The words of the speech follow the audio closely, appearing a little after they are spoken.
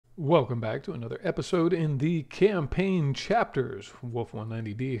Welcome back to another episode in the campaign chapters. Wolf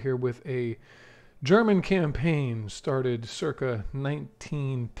 190D here with a German campaign started circa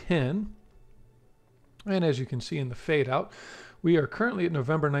 1910. And as you can see in the fade out, we are currently at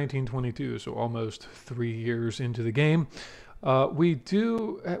November 1922, so almost 3 years into the game. We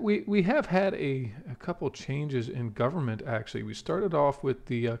have had a couple changes in government, actually. We started off with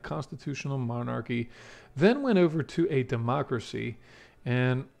the constitutional monarchy, then went over to a democracy,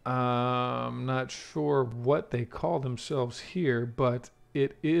 and I'm not sure what they call themselves here, but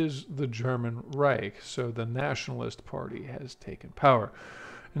it is the German Reich, so the Nationalist Party has taken power.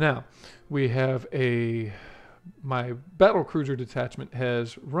 Now, we have my Battlecruiser detachment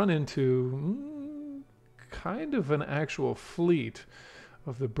has run into kind of an actual fleet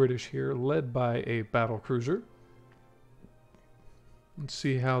of the British here, led by a Battlecruiser. Let's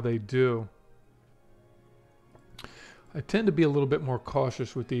see how they do. I tend to be a little bit more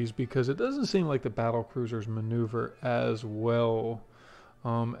cautious with these because it doesn't seem like the Battlecruisers maneuver as well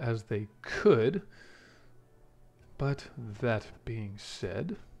as they could. But that being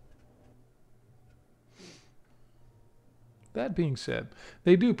said,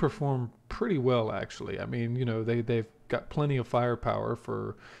 they do perform pretty well, actually. I mean, you know, they've got plenty of firepower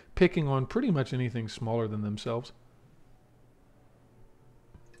for picking on pretty much anything smaller than themselves.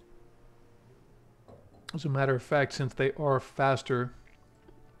 As a matter of fact, since they are faster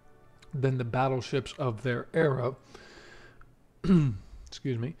than the battleships of their era,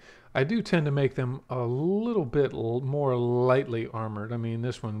 excuse me, I do tend to make them a little bit more lightly armored. I mean,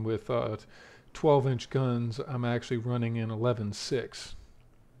 this one with 12-inch guns, I'm actually running in 11.6,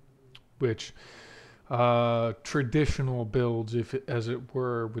 which traditional builds, as it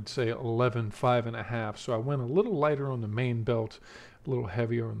were, would say 11.5.5. So I went a little lighter on the main belt, a little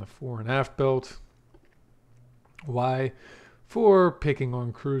heavier on the fore and aft belt. Why? For picking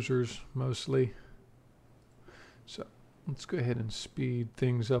on cruisers mostly. So let's go ahead and speed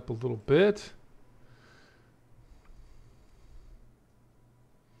things up a little bit.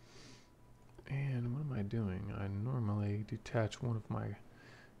 And what am I doing? I normally detach one of my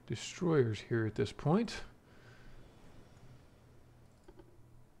destroyers here at this point.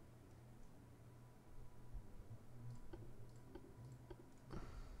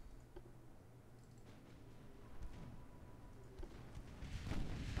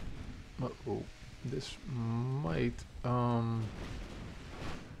 Uh-oh, this might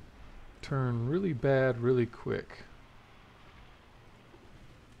turn really bad really quick.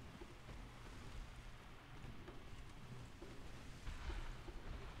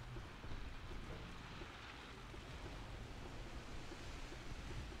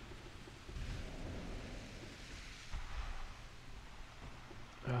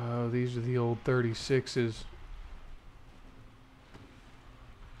 Oh, these are the old 36s.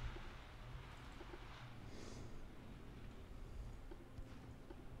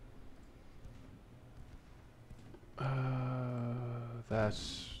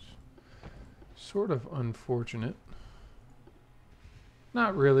 That's sort of unfortunate.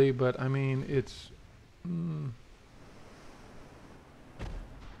 Not really, but I mean, it's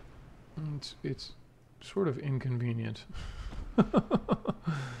sort of inconvenient.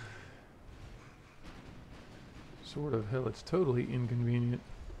 Sort of, hell, it's totally inconvenient.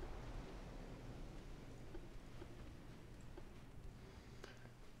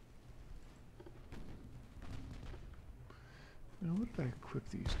 Now, what did I equip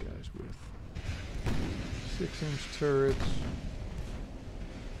these guys with? 6-inch turrets,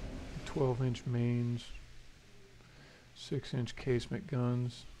 12-inch mains, 6-inch casement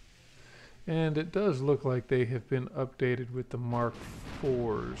guns. And it does look like they have been updated with the Mark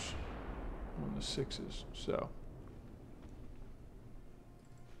IVs on the 6s. So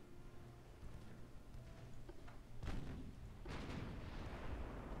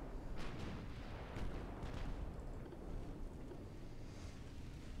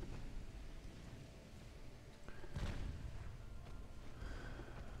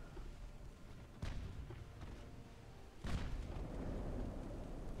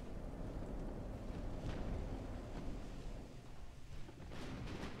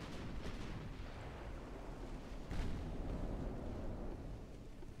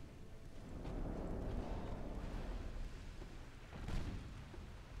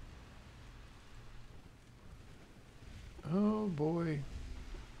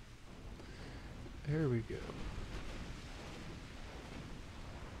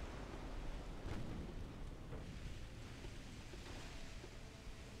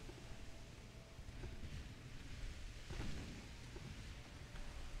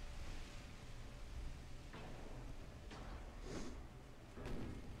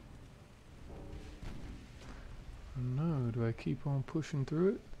Do I keep on pushing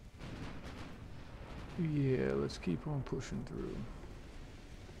through it? Yeah, let's keep on pushing through.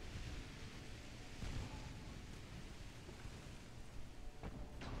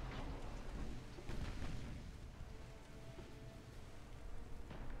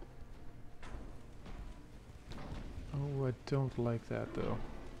 Oh, I don't like that though.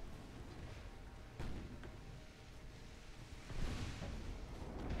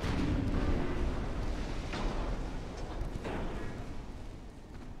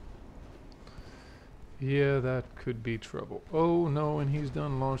 Yeah, that could be trouble. Oh no, and he's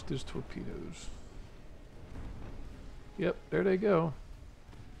done launched his torpedoes. Yep, there they go.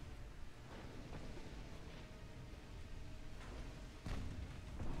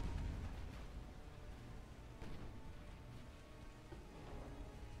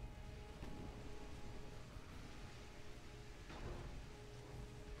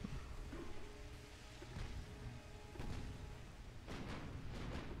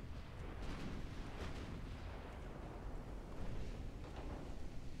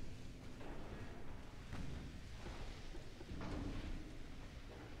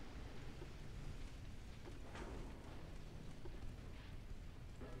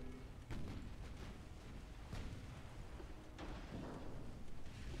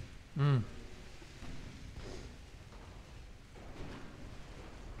 Hmm.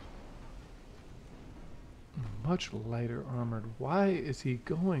 Much lighter armored. Why is he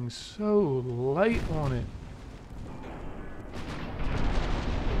going so light on it?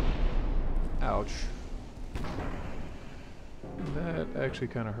 Ouch. That actually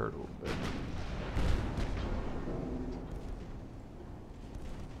kind of hurt a little bit.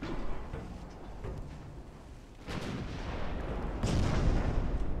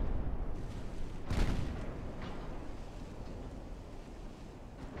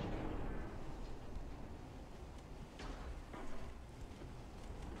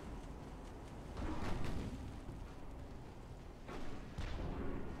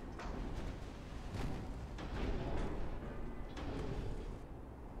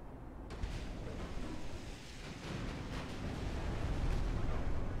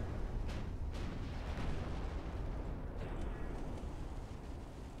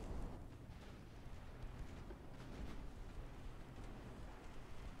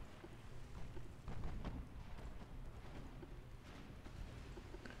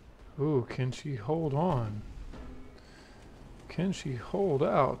 Ooh, can she hold on? Can she hold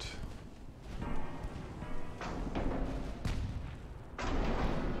out?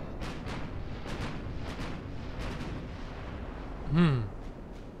 Hmm.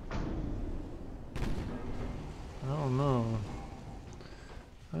 I don't know.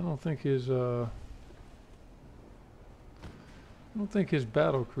 I don't think his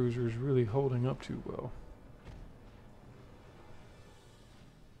battle cruiser is really holding up too well.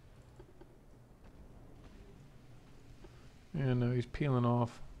 Yeah, no, he's peeling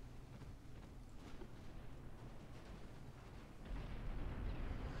off.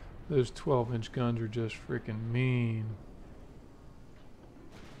 Those 12-inch guns are just freaking mean.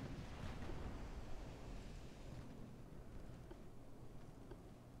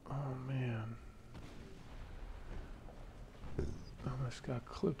 Oh man. Almost got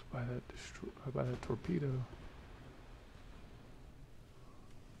clipped by that torpedo.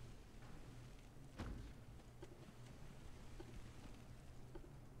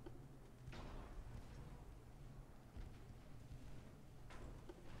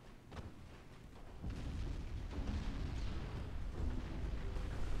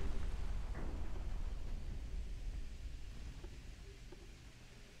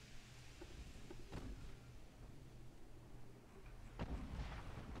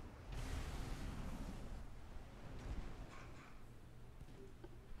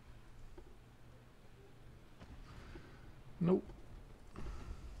 Nope.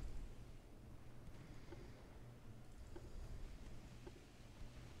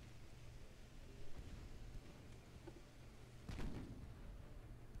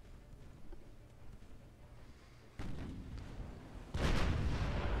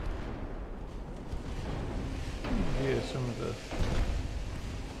 Yeah, some of the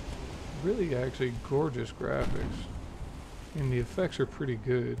really actually gorgeous graphics. And the effects are pretty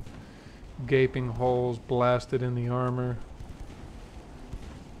good. Gaping holes blasted in the armor.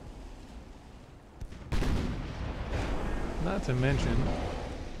 Not to mention,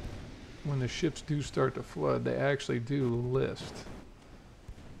 when the ships do start to flood, they actually do list.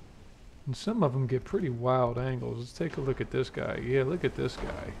 And some of them get pretty wild angles. Let's take a look at this guy. Yeah, look at this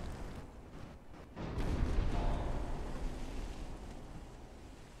guy.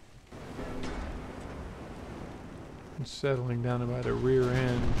 And settling down by the rear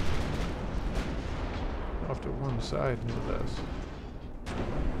end. Off to one side, no less.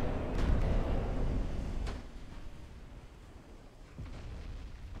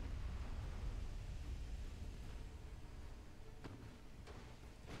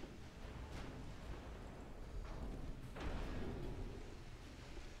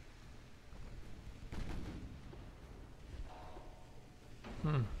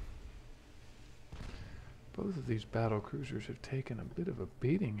 Both of these battle cruisers have taken a bit of a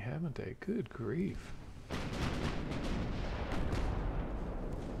beating, haven't they? Good grief.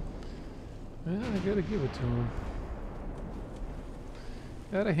 Well, I gotta give it to him.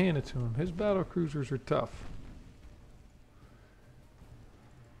 Gotta hand it to him. His battle cruisers are tough.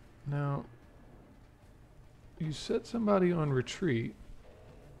 Now, you set somebody on retreat,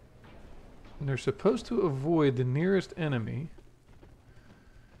 and they're supposed to avoid the nearest enemy.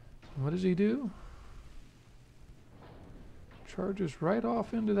 What does he do? Charges right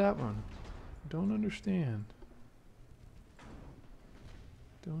off into that one. Don't understand.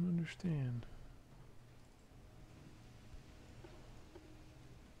 Don't understand.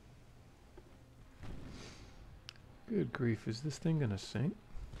 Good grief, is this thing gonna sink?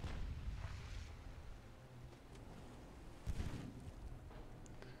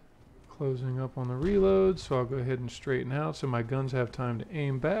 Closing up on the reload, so I'll go ahead and straighten out so my guns have time to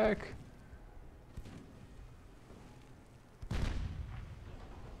aim back.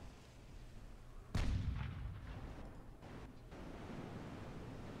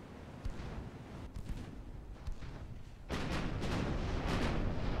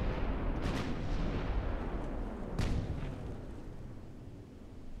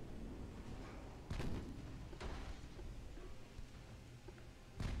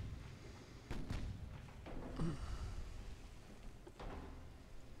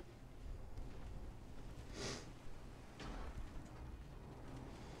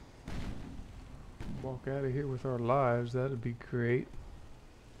 Walk out of here with our lives, that'd be great.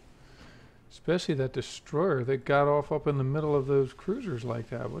 Especially that destroyer that got off up in the middle of those cruisers like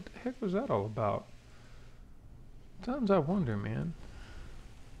that. What the heck was that all about? Sometimes I wonder, man.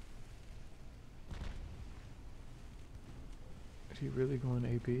 Is he really going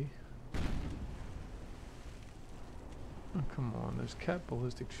AP? Oh, come on, those cat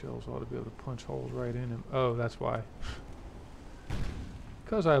ballistic shells ought to be able to punch holes right in him. Oh, that's why.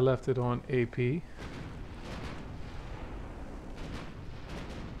 Because I left it on AP.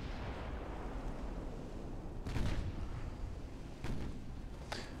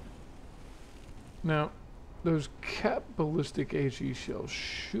 Now, those cap ballistic HE shells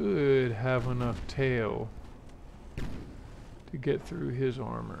should have enough tail to get through his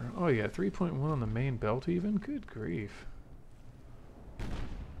armor. Oh yeah, 3.1 on the main belt even? Good grief.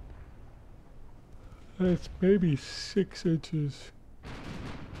 That's maybe 6 inches.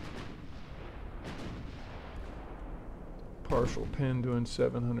 Partial pin doing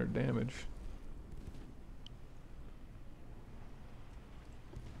 700 damage.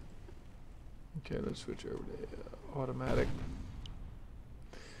 Okay, let's switch over to automatic.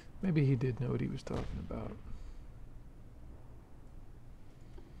 Maybe he did know what he was talking about.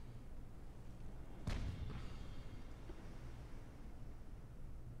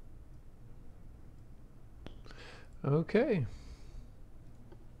 Okay.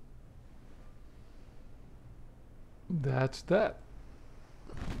 That's that.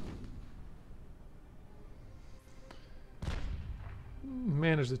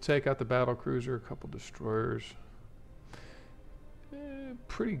 Managed to take out the battle cruiser, a couple destroyers.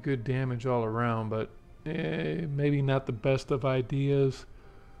 Pretty good damage all around, but maybe not the best of ideas.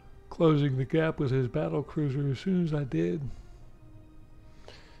 Closing the gap with his battle cruiser as soon as I did.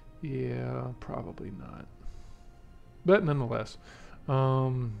 Yeah, probably not. But nonetheless,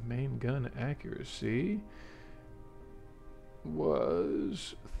 main gun accuracy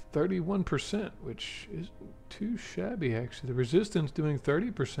was 31%, which isn't too shabby actually. The resistance doing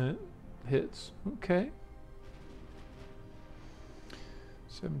 30% hits. Okay.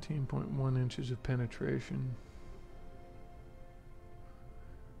 17.1 inches of penetration.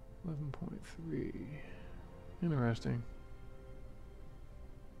 11.3. Interesting.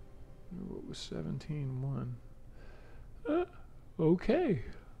 What was 17.1? Okay.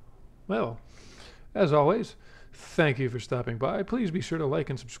 Well, as always, thank you for stopping by. Please be sure to like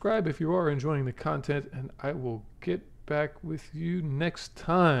and subscribe if you are enjoying the content, and I will get back with you next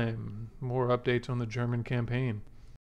time. More updates on the German campaign.